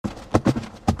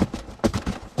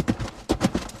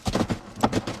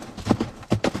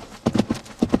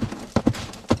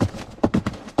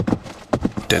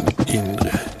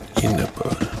inre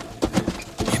innebörden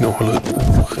innehåller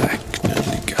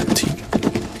oräkneliga ting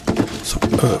som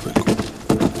övergår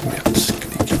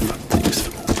mänsklig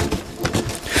fattningsförmåga.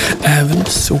 Även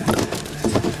sådant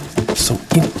som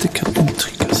inte kan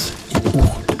uttryckas i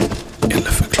ord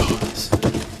eller förklaras.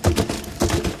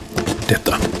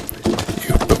 Detta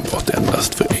är uppenbart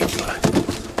endast för änglar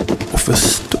och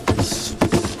förstås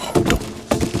av dem.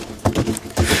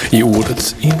 I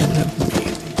ordets inre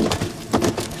mening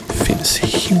finns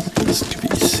himmelsk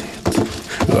vishet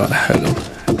rörande Herren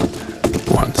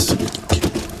och hans rike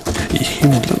i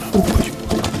himlarna och på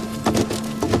jorden.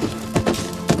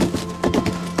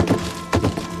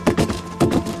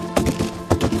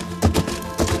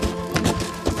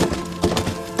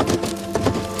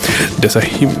 Dessa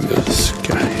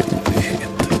himmelska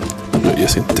hemligheter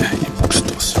röjes inte i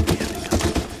bokstavsmeningen.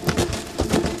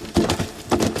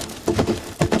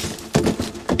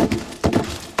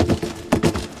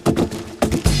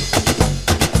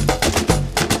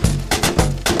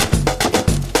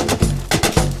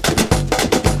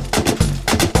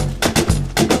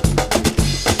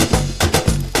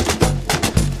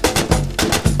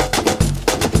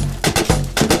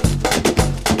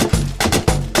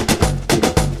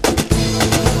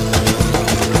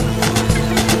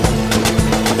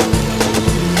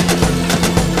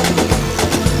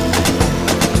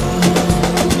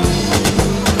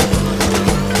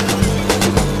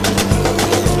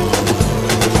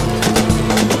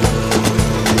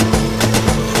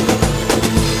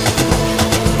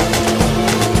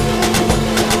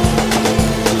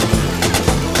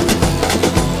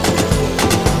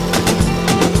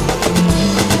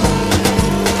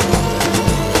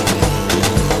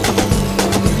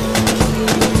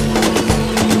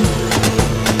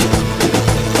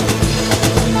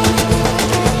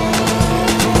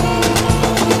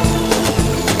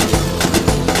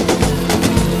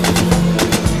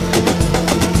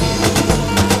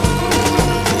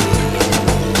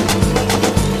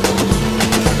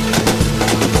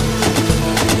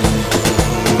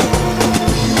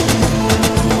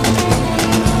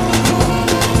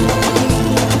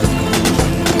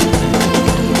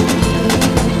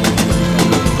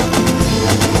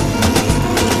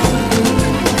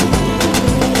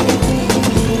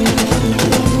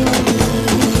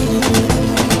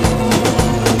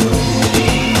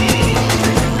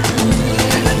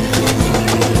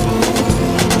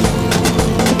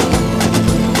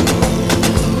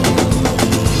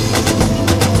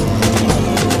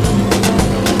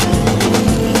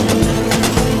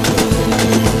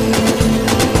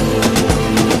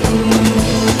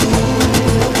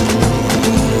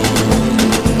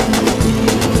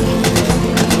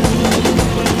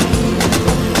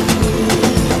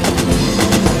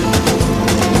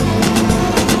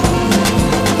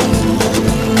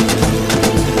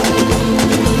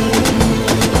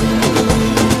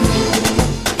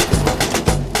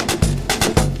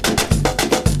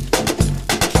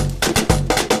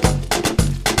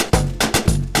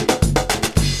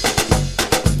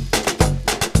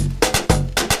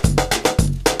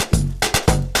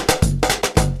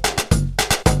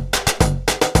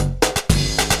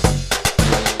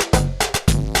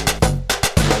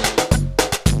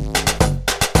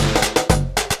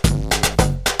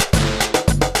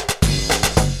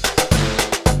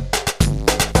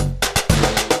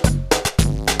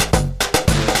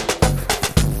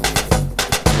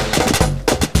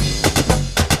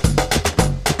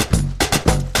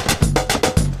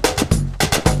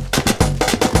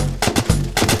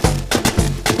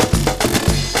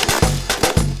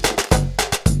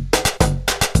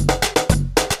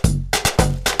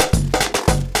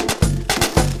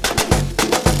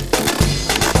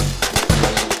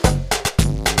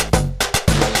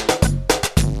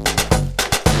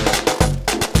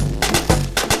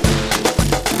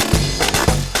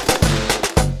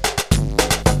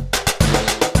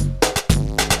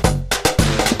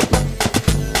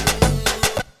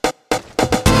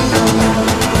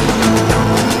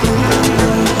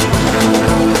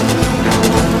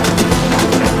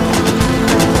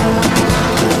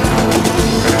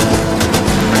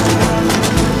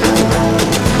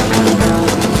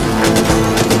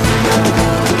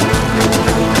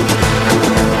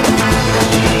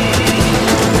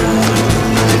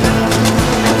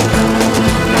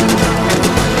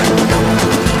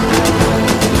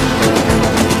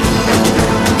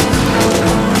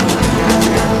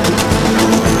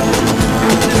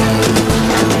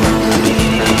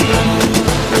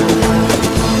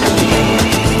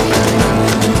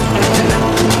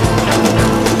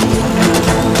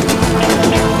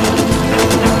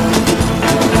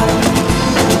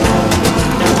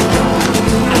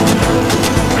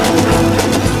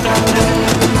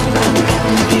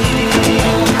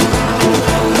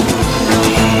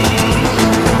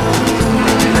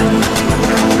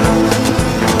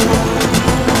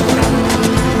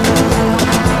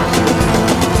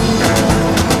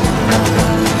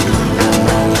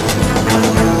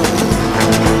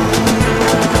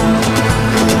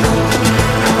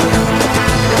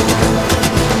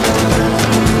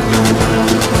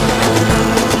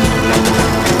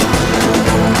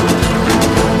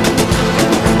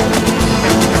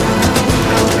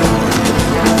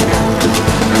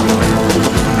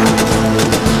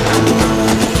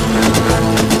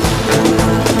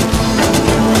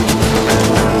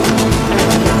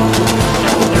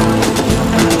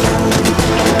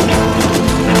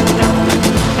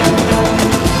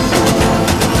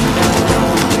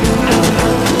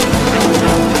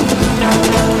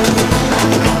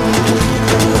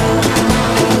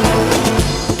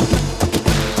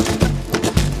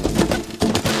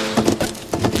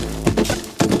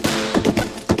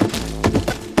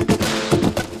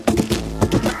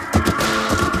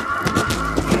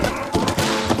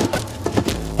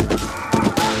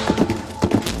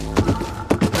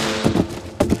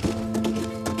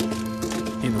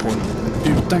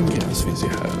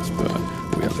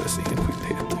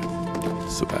 särskildheter.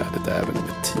 Så är det även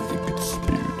med 10 Guds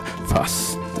bud,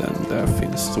 fastän där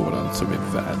finns sådant som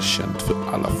är välkänt för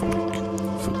alla folk,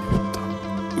 förutom